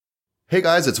Hey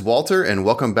guys, it's Walter, and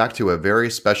welcome back to a very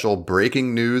special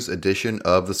breaking news edition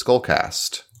of the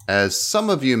Skullcast. As some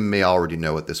of you may already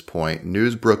know at this point,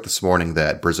 news broke this morning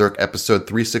that Berserk episode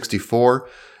 364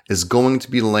 is going to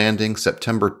be landing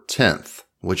September 10th,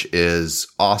 which is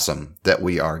awesome that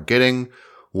we are getting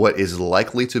what is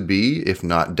likely to be, if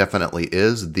not definitely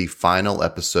is, the final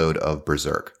episode of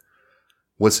Berserk.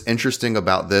 What's interesting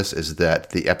about this is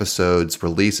that the episode's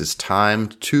release is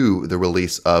timed to the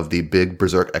release of the big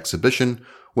Berserk exhibition,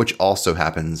 which also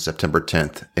happens September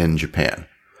 10th in Japan.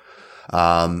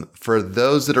 For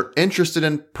those that are interested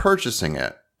in purchasing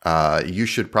it, you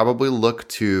should probably look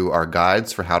to our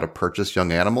guides for how to purchase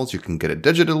young animals. You can get it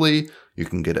digitally, you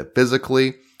can get it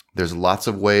physically. There's lots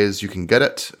of ways you can get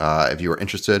it. If you are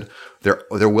interested, there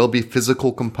will be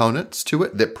physical components to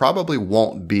it that probably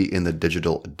won't be in the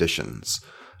digital editions.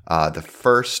 The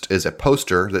first is a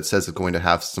poster that says it's going to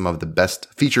have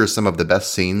features some of the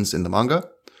best scenes in the manga,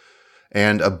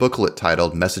 and a booklet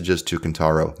titled Messages to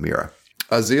Kentaro Miura.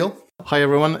 Aazealh? Hi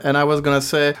everyone, and I was gonna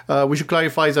say we should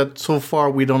clarify that so far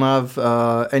we don't have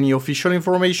any official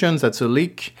information. That's a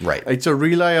leak. Right. It's a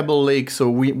reliable leak, so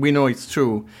we know it's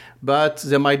true. But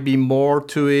there might be more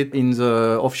to it in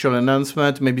the official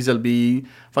announcement. Maybe there'll be,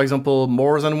 for example,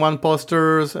 more than one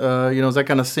posters, that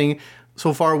kind of thing.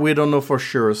 So far we don't know for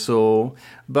sure.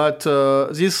 But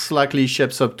this likely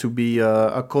shapes up to be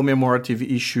a commemorative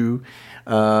issue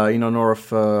in honor of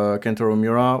Kentaro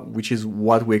Miura, which is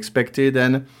what we expected.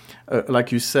 And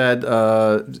like you said,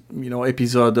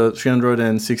 episode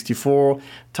 364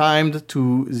 timed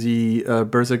to the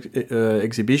Berserk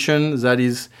exhibition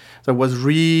that was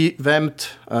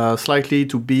revamped slightly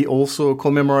to be also a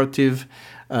commemorative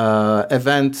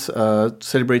event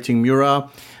celebrating Miura.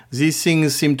 These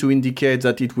things seem to indicate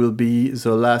that it will be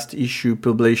the last issue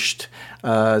published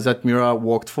that Miura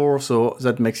worked for, so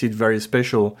that makes it very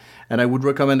special. And I would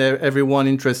recommend everyone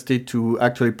interested to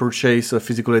actually purchase a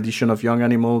physical edition of Young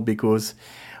Animal because,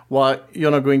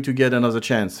 you're not going to get another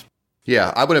chance.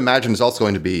 Yeah, I would imagine it's also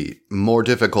going to be more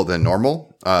difficult than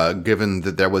normal, given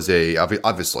that there was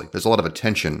obviously, there's a lot of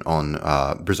attention on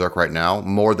Berserk right now,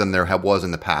 more than there was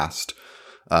in the past.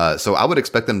 So I would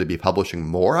expect them to be publishing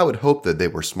more. I would hope that they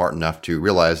were smart enough to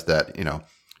realize that,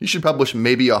 you should publish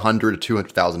maybe 100 to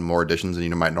 200,000 more editions than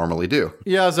you might normally do.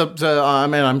 Yeah,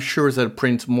 I'm sure they'll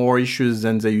print more issues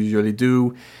than they usually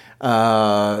do.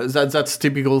 That's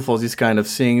typical for this kind of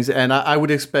things. And I would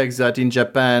expect that in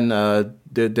Japan,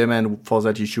 the demand for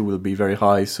that issue will be very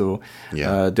high. So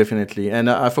yeah. Definitely. And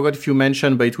I forgot if you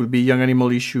mentioned, but it will be Young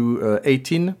Animal issue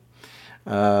 18.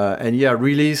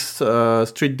 Release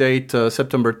street date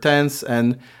September 10th,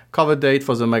 and cover date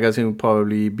for the magazine will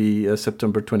probably be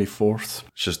September 24th.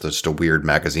 It's just a weird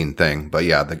magazine thing, but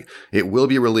yeah, it will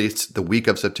be released the week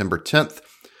of September 10th.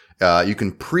 You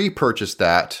can pre-purchase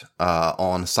that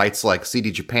on sites like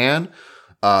CD Japan,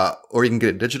 or you can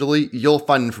get it digitally. You'll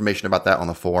find information about that on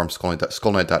the forum,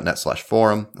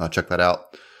 skullknight.net/forum. Check that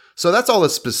out. So that's all the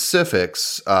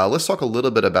specifics. Let's talk a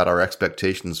little bit about our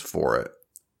expectations for it.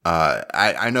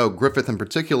 I know Griffith in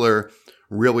particular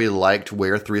really liked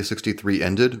where 363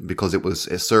 ended because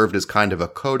it served as kind of a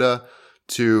coda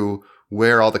to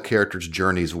where all the characters'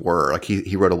 journeys were. Like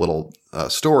he wrote a little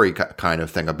story kind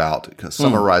of thing about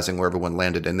summarizing where everyone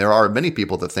landed. And there are many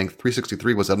people that think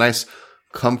 363 was a nice,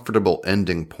 comfortable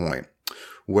ending point.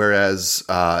 Whereas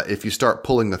if you start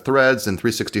pulling the threads and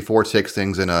 364 takes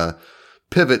things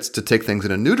pivots to take things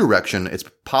in a new direction, it's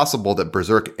possible that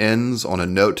Berserk ends on a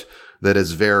note that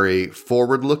is very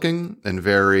forward-looking and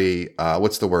very,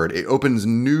 it opens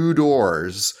new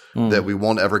doors that we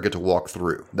won't ever get to walk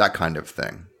through. That kind of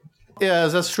thing. Yeah,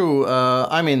 that's true.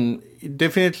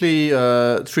 Definitely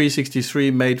 363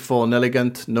 made for an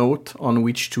elegant note on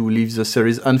which to leave the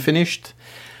series unfinished.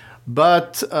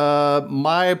 But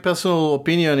my personal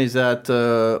opinion is that,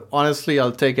 honestly,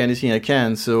 I'll take anything I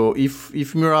can. So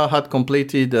if Miura had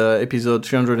completed episode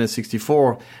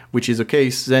 364, which is the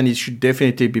case, then it should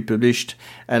definitely be published.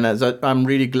 And I'm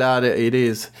really glad it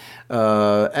is.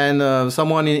 And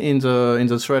someone in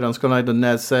the thread on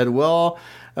skullknight.net said, well,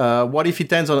 what if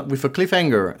it ends with a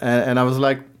cliffhanger? And I was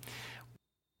like,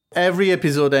 every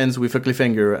episode ends with a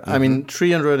cliffhanger. Mm-hmm.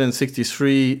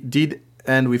 363 did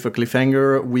end with a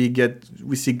cliffhanger.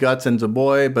 We see Guts and the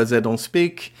boy, but they don't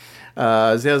speak.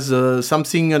 There's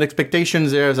something, an expectation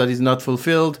there that is not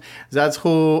fulfilled. That's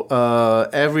how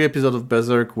every episode of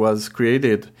Berserk was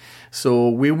created. So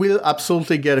we will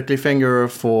absolutely get a cliffhanger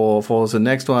for the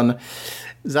next one.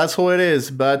 That's how it is.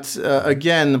 But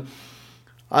again,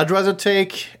 I'd rather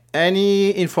take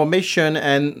any information,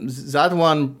 and that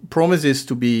one promises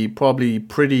to be probably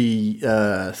pretty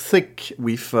thick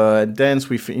with dense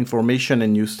with information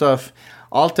and new stuff.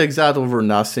 I'll take that over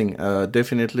nothing,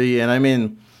 definitely. And I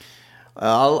mean,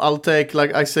 I'll take,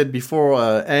 like I said before,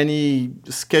 any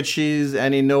sketches,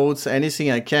 any notes, anything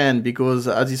I can, because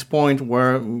at this point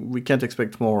where we can't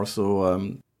expect more.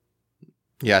 So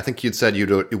yeah, I think you'd said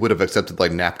you would have accepted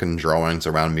like napkin drawings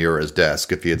around Miura's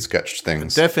desk if he had sketched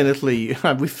things. Definitely,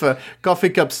 with coffee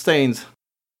cup stains.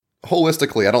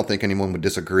 Holistically, I don't think anyone would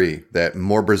disagree that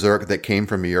more Berserk that came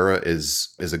from Miura is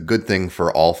a good thing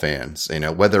for all fans. You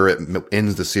know, whether it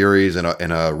ends the series in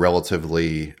a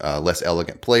relatively less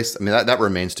elegant place, I mean, that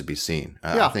remains to be seen.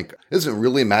 I think it doesn't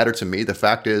really matter to me. The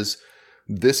fact is,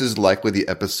 this is likely the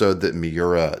episode that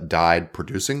Miura died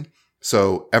producing,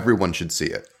 so everyone should see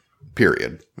it.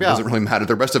 Period. It doesn't really matter.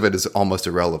 The rest of it is almost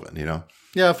irrelevant, you know?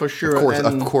 Yeah, for sure.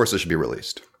 Of course it should be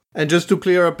released. And just to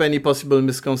clear up any possible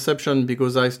misconception,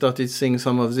 because I started seeing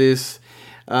some of this,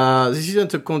 this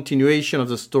isn't a continuation of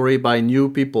the story by new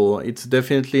people. It's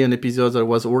definitely an episode that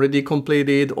was already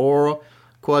completed or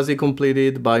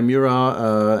quasi-completed by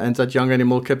Miura, and that Young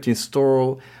Animal kept in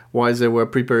store while they were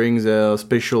preparing their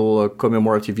special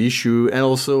commemorative issue, and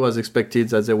also, as expected,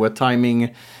 that they were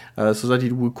timing so that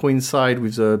it would coincide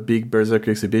with the big Berserk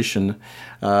exhibition.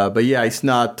 But yeah, it's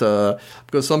not,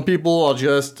 because some people are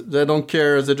they don't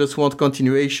care, they just want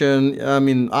continuation. I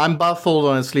mean, I'm baffled,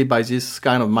 honestly, by this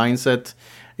kind of mindset.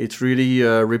 It's really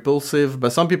repulsive,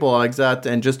 but some people are like that,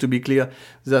 and just to be clear,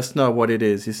 that's not what it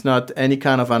is. It's not any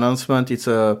kind of announcement, it's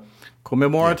a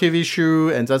commemorative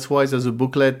issue, and that's why there's a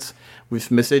booklet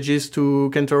with messages to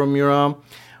Kentaro Miura.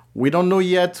 We don't know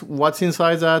yet what's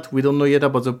inside that, we don't know yet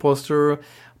about the poster.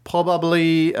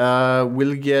 Probably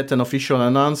we'll get an official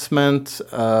announcement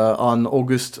on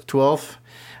August 12th,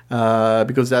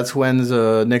 because that's when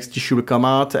the next issue will come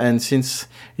out. And since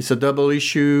it's a double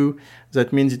issue,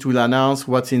 that means it will announce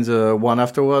what's in the one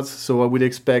afterwards. So I would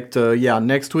expect,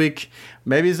 next week.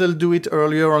 Maybe they'll do it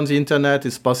earlier on the internet.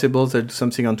 It's possible they'll do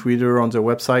something on Twitter, on their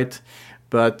website.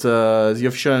 But the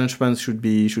official announcement should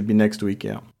be next week,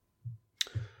 yeah.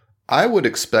 I would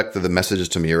expect that the messages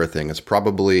to Miura thing is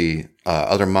probably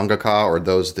other mangaka or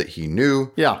those that he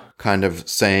knew kind of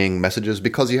saying messages,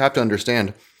 because you have to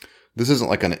understand, this isn't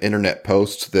like an internet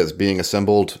post that's being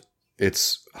assembled.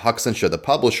 It's Hakusensha, the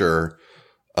publisher,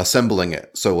 assembling it.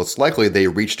 So it's likely they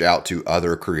reached out to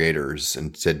other creators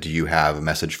and said, do you have a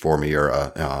message for me,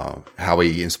 or how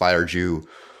he inspired you,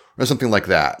 or something like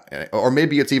that. Or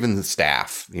maybe it's even the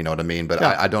staff, you know what I mean? But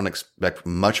I don't expect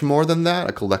much more than that.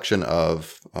 A collection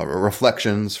of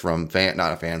reflections from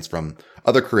from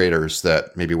other creators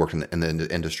that maybe work in the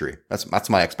industry. That's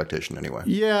my expectation anyway.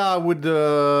 Yeah, I would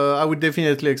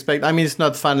definitely expect. I mean, it's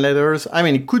not fan letters. I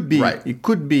mean, it could be. Right. It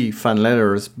could be fan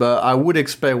letters, but I would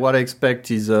expect. What I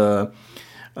expect is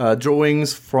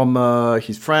drawings from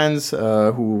his friends,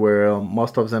 who were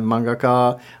most of them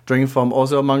mangaka, drawing from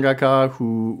other mangaka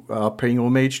who are paying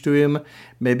homage to him,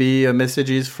 maybe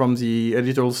messages from the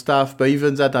editorial staff, but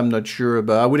even that I'm not sure.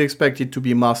 But I would expect it to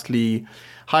be mostly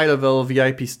high-level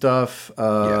VIP stuff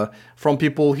from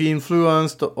people he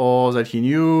influenced, or that he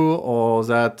knew, or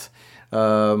that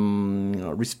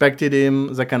respected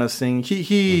him, that kind of thing.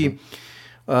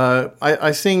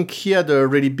 I think he had a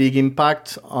really big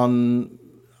impact on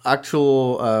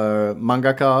actual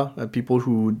mangaka, people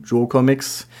who draw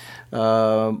comics,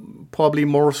 probably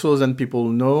more so than people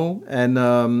know,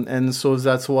 and so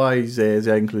that's why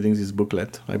they're including this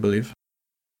booklet, I believe.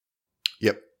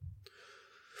 Yep,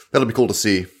 that'll be cool to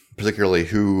see, particularly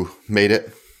who made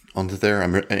it onto there.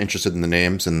 I'm interested in the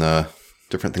names and the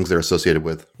different things they're associated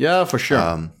with. Yeah, for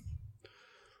sure.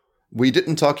 We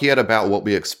didn't talk yet about what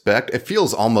we expect. It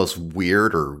feels almost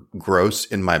weird or gross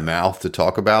in my mouth to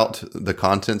talk about the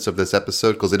contents of this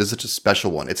episode, because it is such a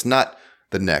special one. It's not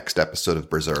the next episode of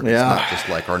Berserk. Yeah. It's not just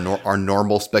like our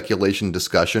normal speculation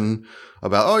discussion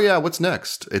about, what's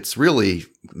next? It's really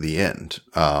the end.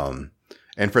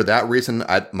 And for that reason,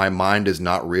 my mind is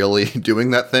not really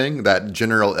doing that thing, that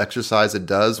general exercise it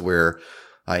does where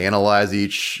I analyze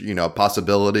each,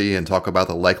 possibility and talk about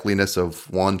the likeliness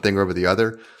of one thing over the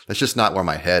other. That's just not where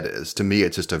my head is. To me,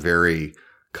 it's just a very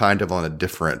kind of on a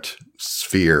different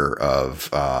sphere of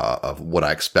what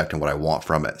I expect and what I want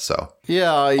from it. So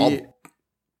yeah,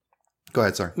 go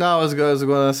ahead, sir. No, I was going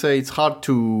to say it's hard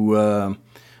to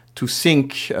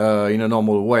think in a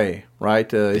normal way,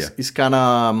 right? It's kind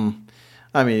of.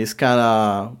 It's kind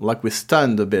of like we're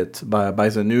stunned a bit by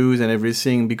the news and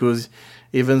everything, because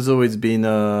even though it's been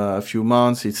a few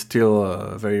months, it's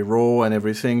still very raw and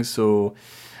everything. So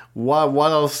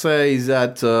What I'll say is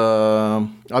that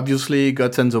obviously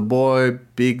Guts and the Boy,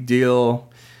 big deal,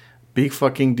 big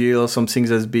fucking deal. Something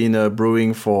that's been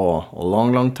brewing for a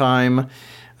long, long time.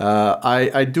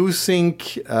 I do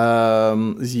think the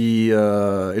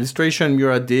illustration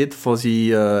Mura did for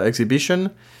the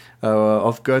exhibition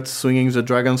of Guts swinging the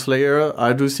Dragon Slayer,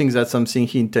 I do think that's something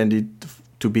he intended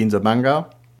to be in the manga.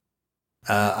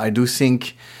 I do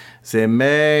think they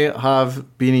may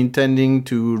have been intending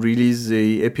to release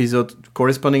the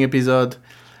corresponding episode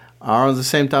around the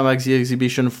same time as the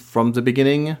exhibition from the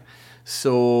beginning.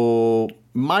 So it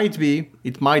might be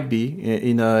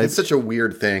It's such a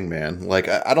weird thing, man. Like,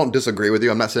 I don't disagree with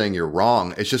you. I'm not saying you're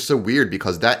wrong. It's just so weird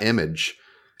because that image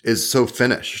is so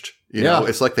finished. You know,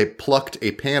 it's like they plucked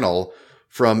a panel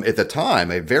from, at the time,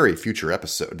 a very future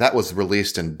episode. That was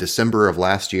released in December of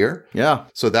last year. Yeah.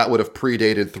 So that would have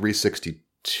predated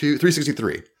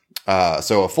 363.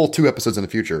 So a full 2 episodes in the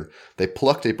future. They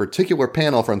plucked a particular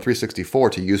panel from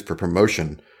 364 to use for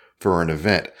promotion for an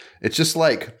event. It's just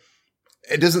like,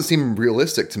 it doesn't seem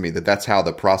realistic to me that that's how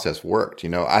the process worked. You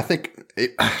know, I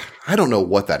don't know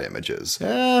what that image is.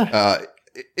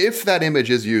 If that image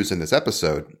is used in this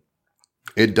episode,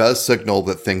 it does signal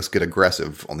that things get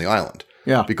aggressive on the island.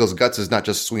 Yeah. Because Guts is not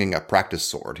just swinging a practice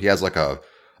sword. He has like a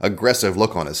aggressive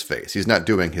look on his face. He's not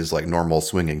doing his like normal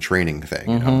swinging training thing,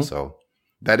 you know? So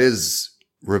that is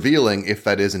revealing if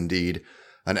that is indeed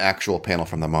an actual panel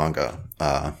from the manga.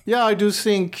 Yeah, I do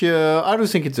think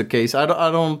it's the case.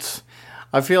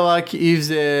 I feel like if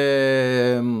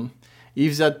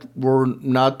that were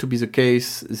not to be the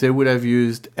case, they would have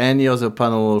used any other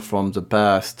panel from the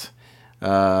past.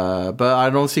 But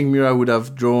I don't think Miura would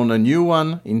have drawn a new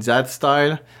one in that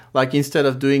style. Like instead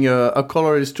of doing a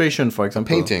color illustration, for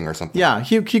example. Painting or something. Yeah,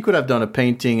 he could have done a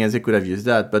painting and they could have used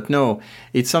that. But no,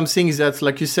 it's something that's,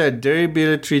 like you said,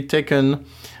 deliberately taken.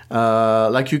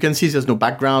 Like you can see there's no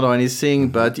background or anything,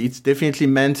 but it's definitely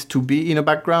meant to be in a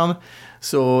background.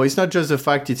 So it's not just the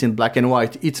fact it's in black and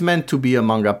white. It's meant to be a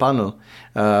manga panel.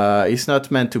 It's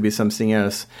not meant to be something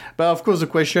else. But of course the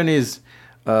question is,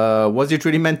 was it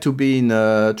really meant to be in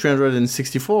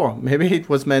 364? Maybe it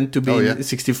was meant to be in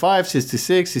 65,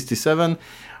 66, 67.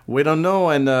 We don't know,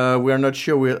 and we are not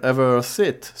sure we'll ever see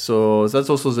it. So that's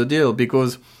also the deal,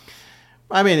 because,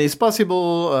 I mean, it's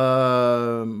possible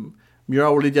Miura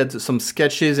already did some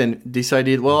sketches and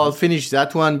decided, well, I'll finish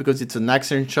that one because it's an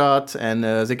action shot, and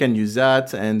they can use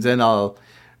that, and then I'll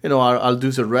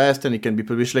do the rest, and it can be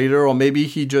published later. Or maybe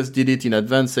he just did it in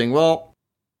advance, saying, well,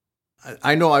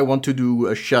 I know I want to do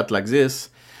a shot like this.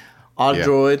 I'll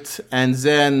draw it, and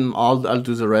then I'll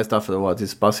do the rest afterwards.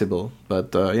 It's possible,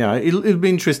 but it'll be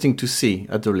interesting to see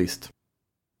at the least.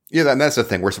 Yeah, and that's the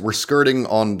thing. We're skirting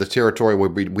on the territory where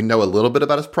we know a little bit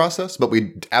about his process, but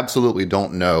we absolutely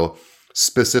don't know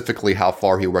specifically how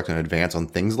far he worked in advance on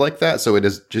things like that. So it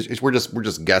is just we're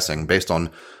just guessing based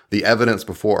on the evidence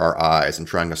before our eyes and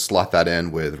trying to slot that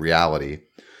in with reality.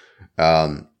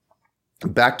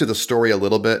 Back to the story a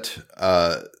little bit.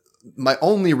 My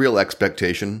only real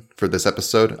expectation for this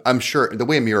episode, I'm sure the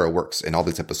way Miura works in all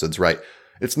these episodes, right?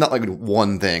 It's not like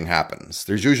one thing happens.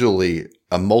 There's usually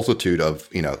a multitude of,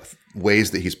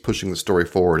 ways that he's pushing the story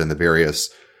forward in the various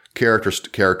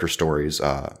character stories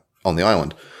on the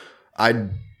island. I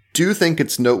do think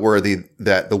it's noteworthy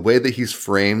that the way that he's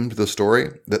framed the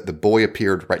story, that the boy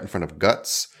appeared right in front of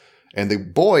Guts, and the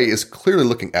boy is clearly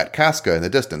looking at Casca in the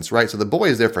distance, right? So the boy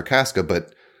is there for Casca,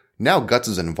 but now Guts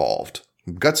is involved.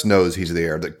 Guts knows he's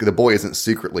there. The boy isn't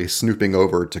secretly snooping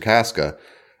over to Casca.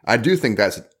 I do think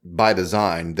that's by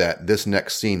design, that this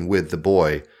next scene with the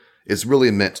boy is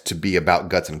really meant to be about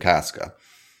Guts and Casca.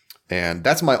 And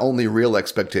that's my only real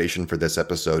expectation for this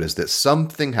episode, is that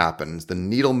something happens, the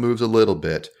needle moves a little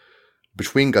bit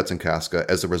between Guts and Casca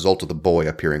as a result of the boy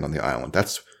appearing on the island.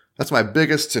 That's my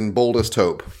biggest and boldest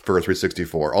hope for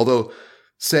 364. Although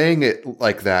saying it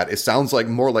like that, it sounds like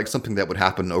more like something that would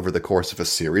happen over the course of a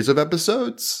series of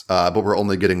episodes, but we're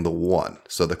only getting the one.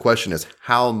 So the question is,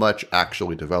 how much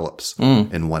actually develops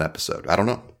in one episode? I don't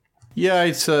know. Yeah,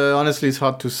 it's honestly, it's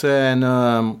hard to say. And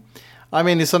I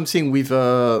mean, it's something we've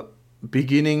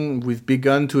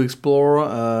begun to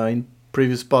explore in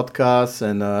previous podcasts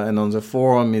and on the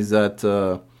forum, is that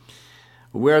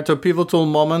we're at a pivotal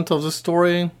moment of the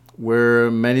story where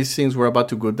many things were about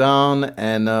to go down,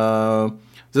 and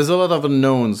there's a lot of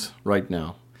unknowns right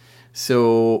now.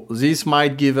 So this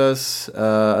might give us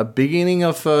a beginning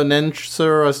of an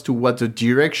answer as to what the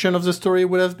direction of the story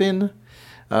would have been,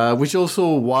 which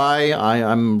also why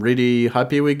I'm really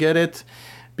happy we get it,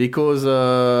 because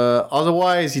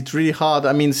otherwise it's really hard.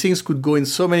 I mean, things could go in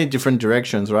so many different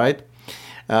directions, right?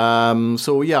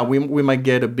 So yeah, we might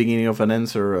get a beginning of an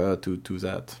answer to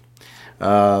that.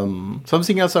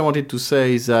 Something else I wanted to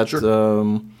say is that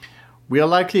we are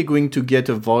likely going to get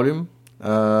a volume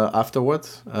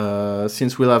afterwards,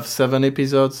 since we'll have 7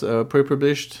 episodes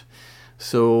pre-published.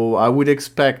 So I would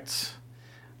expect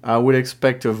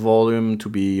a volume to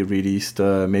be released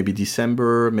maybe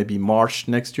December, maybe March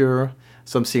next year,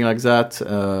 something like that.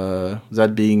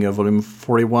 That being volume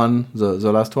 41,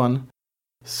 the last one.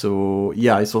 So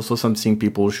yeah, it's also something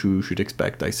people should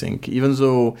expect, I think. Even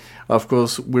though, of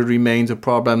course, will remain the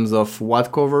problems of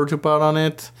what cover to put on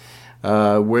it,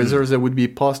 whether there would be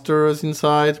posters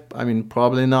inside. I mean,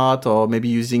 probably not, or maybe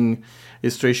using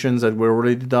illustrations that were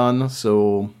already done.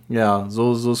 So yeah,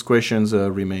 those questions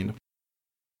remain.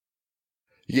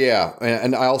 Yeah,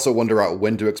 and I also wonder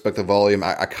when to expect the volume.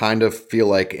 I kind of feel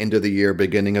like end of the year,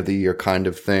 beginning of the year kind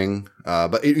of thing.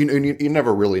 But you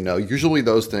never really know. Usually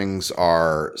those things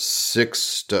are 5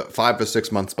 to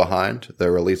 6 months behind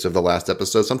the release of the last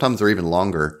episode. Sometimes they're even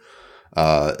longer.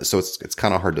 So it's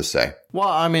kind of hard to say. Well,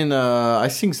 I mean, I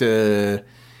think I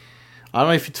don't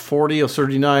know if it's 40 or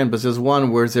 39, but there's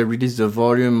one where they released the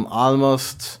volume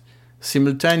almost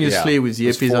simultaneously with the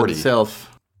episode 40. itself.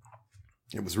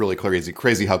 It was really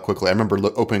crazy how quickly. I remember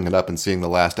opening it up and seeing the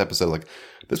last episode. Like,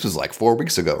 this was like 4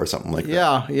 weeks ago or something like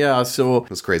that. Yeah. So it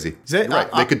was crazy. They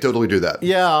could totally do that.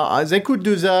 Yeah, they could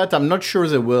do that. I'm not sure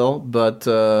they will, but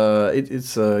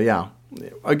it's yeah.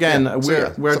 Again,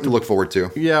 we're something to look forward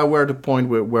to. Yeah, we're at the point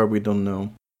where we don't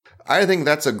know. I think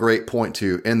that's a great point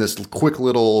to end this quick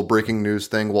little breaking news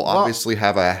thing. We'll obviously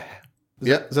have a.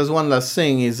 Yeah. There's one last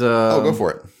thing is. Go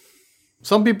for it.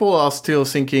 Some people are still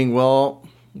thinking, well,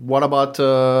 what about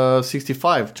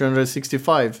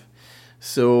 365?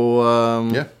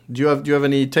 So do you have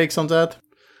any takes on that?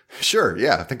 Sure.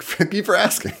 Yeah. Thank you for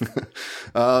asking.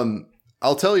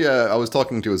 I'll tell you, I was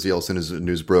talking to Aazealh as soon as the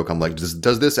news broke. I'm like,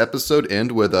 does this episode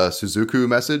end with a Suzuku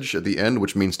message at the end,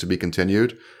 which means to be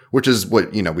continued? Which is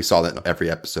what, we saw that in every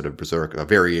episode of Berserk, a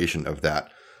variation of that.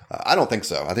 I don't think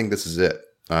so. I think this is it.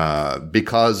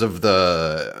 Because of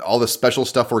all the special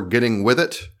stuff we're getting with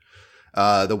it.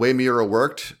 The way Miura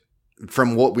worked,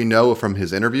 from what we know from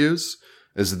his interviews,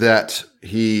 is that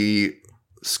he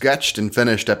sketched and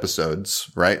finished episodes,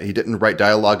 right? He didn't write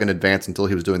dialogue in advance until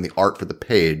he was doing the art for the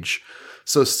page.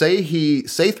 So say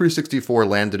 364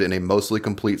 landed in a mostly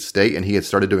complete state and he had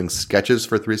started doing sketches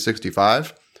for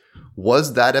 365.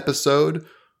 Was that episode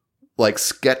like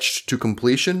sketched to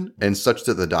completion and such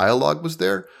that the dialogue was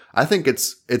there? I think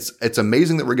it's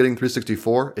amazing that we're getting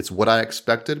 364. It's what I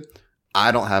expected.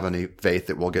 I don't have any faith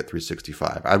that we'll get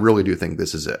 365. I really do think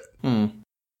this is it.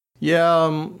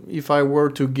 Yeah, if I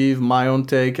were to give my own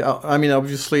take, I mean,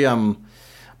 obviously,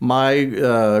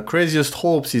 my craziest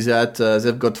hopes is that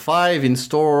they've got 5 in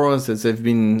stores, that they've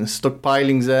been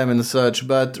stockpiling them and such.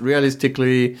 But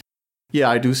realistically, yeah,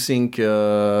 I do think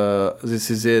this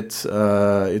is it.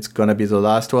 It's gonna be the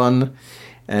last one.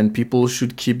 And people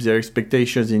should keep their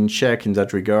expectations in check in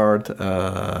that regard.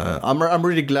 I'm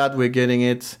really glad we're getting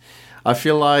it. I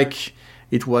feel like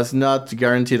it was not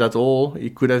guaranteed at all.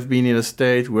 It could have been in a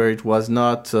state where it was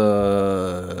not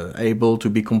able to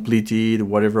be completed,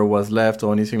 whatever was left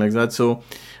or anything like that. So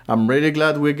I'm really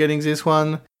glad we're getting this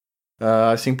one.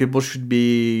 I think people should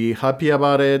be happy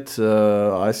about it.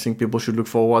 I think people should look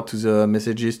forward to the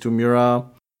messages to Miura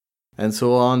and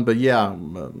so on. But yeah,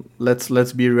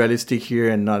 let's be realistic here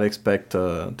and not expect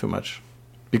too much,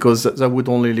 because that would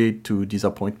only lead to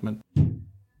disappointment.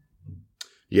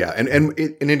 Yeah, and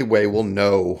in any way, we'll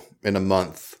know in a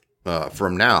month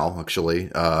from now, actually,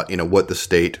 what the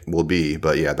state will be.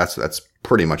 But yeah, that's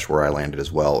pretty much where I landed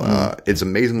as well. It's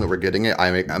amazing that we're getting it.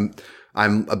 I'm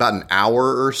about an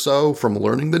hour or so from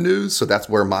learning the news, so that's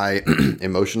where my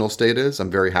emotional state is.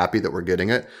 I'm very happy that we're getting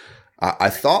it. I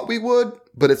thought we would,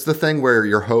 but it's the thing where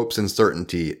your hopes and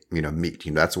certainty, meet.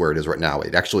 That's where it is right now.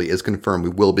 It actually is confirmed. We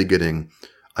will be getting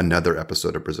another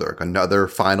episode of Berserk, another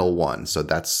final one. So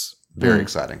that's very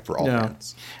exciting for all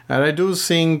fans. And I do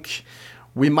think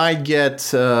we might get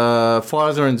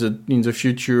farther in the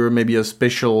future, maybe a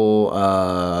special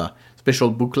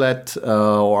booklet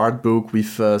or art book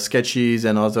with sketches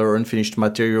and other unfinished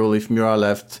material if Miura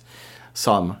left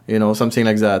some, something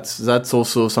like that. That's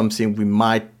also something we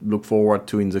might look forward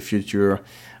to in the future.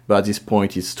 But at this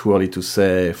point, it's too early to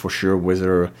say for sure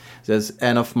whether there's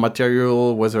enough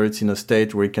material, whether it's in a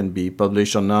state where it can be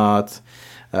published or not.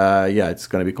 It's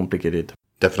going to be complicated.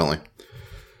 Definitely.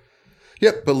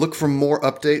 Yep, but look for more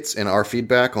updates and our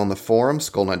feedback on the forum,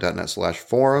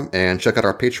 skullknight.net/forum, and check out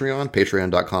our Patreon,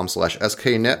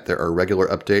 patreon.com/sknet. There are regular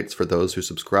updates for those who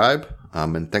subscribe.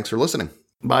 And thanks for listening.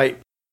 Bye.